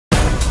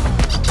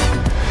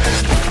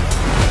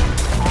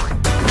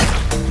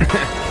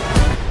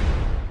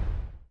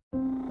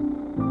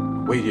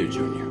Wait here,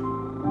 Junior.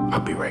 I'll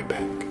be right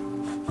back.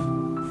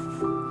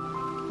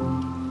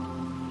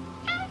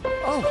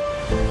 Oh.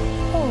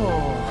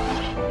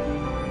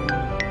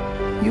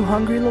 You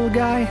hungry, little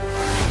guy?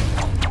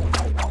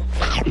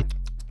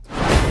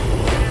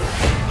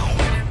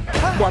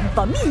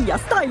 Mamma mia,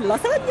 stai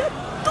lasagna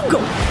to go.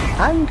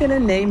 I'm gonna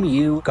name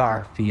you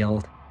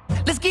Garfield.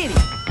 Let's get it.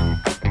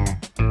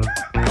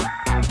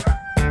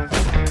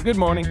 Good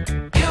morning.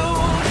 You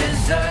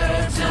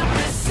deserve to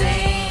be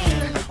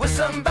seen with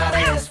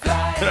somebody as fly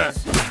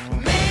as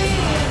me.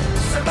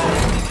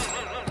 Somebody.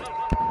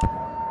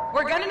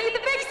 We're gonna need the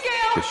big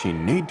scale. Does she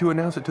need to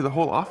announce it to the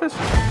whole office?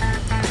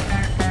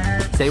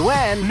 Say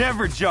when.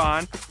 Never,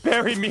 John.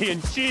 Bury me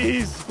in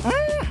cheese.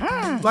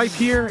 Life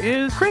here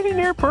is pretty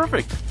near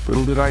perfect.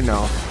 Little did I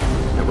know,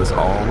 it was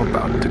all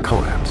about to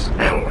collapse.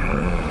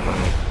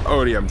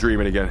 Odie, I'm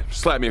dreaming again.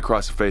 Slap me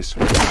across the face.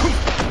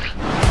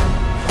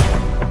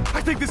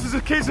 I think this is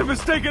a case of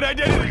mistaken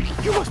identity.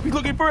 You must be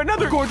looking for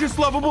another gorgeous,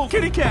 lovable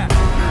kitty cat.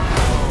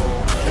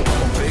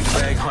 Big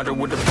bag hunter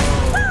with the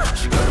bow.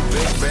 She got a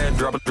big bed,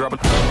 drop it.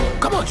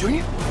 Come on,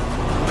 Junior.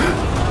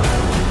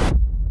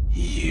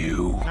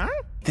 You. Huh?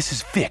 This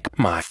is Vic,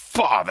 my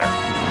father.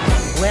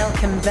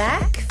 Welcome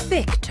back,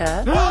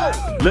 Victor.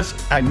 Listen,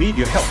 I need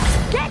your help.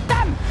 Get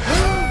them!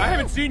 I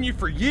haven't seen you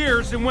for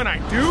years, and when I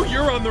do,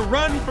 you're on the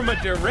run from a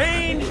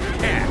deranged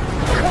cat.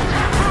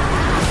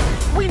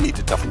 We need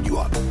to toughen you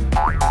up.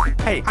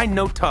 Hey, I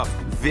know tough,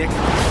 Vic.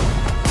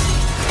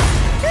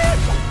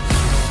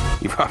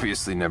 You've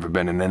obviously never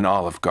been in an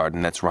Olive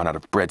Garden that's run out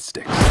of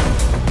breadsticks.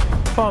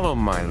 Follow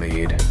my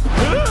lead.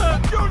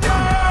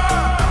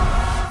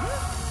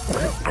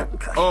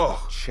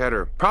 Oh,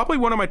 cheddar. Probably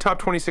one of my top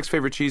 26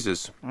 favorite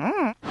cheeses.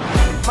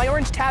 My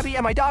orange tabby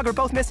and my dog are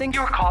both missing.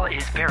 Your call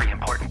is very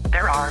important.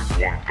 There are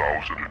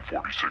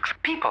 1,046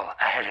 people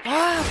ahead of you.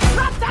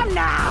 Drop them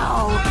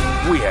now!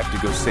 We have to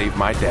go save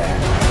my dad.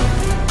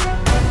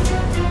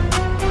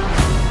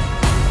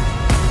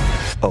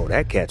 Oh,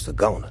 that cat's a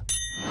goner.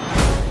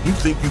 You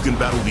think you can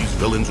battle these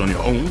villains on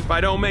your own? If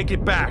I don't make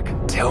it back.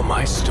 Tell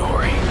my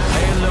story.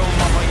 Hey, little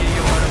mama, yeah,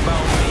 you heard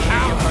about me.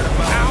 You heard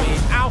about me.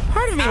 Ow!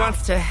 Part of me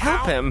wants to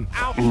help him.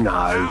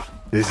 No,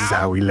 this is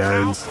how he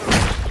learns.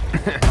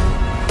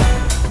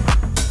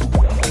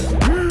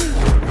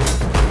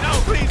 No,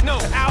 please, no.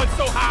 Ow, it's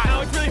so hot.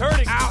 Ow, it's really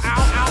hurting. Ow.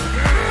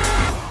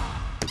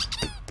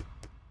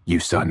 You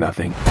saw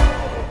nothing.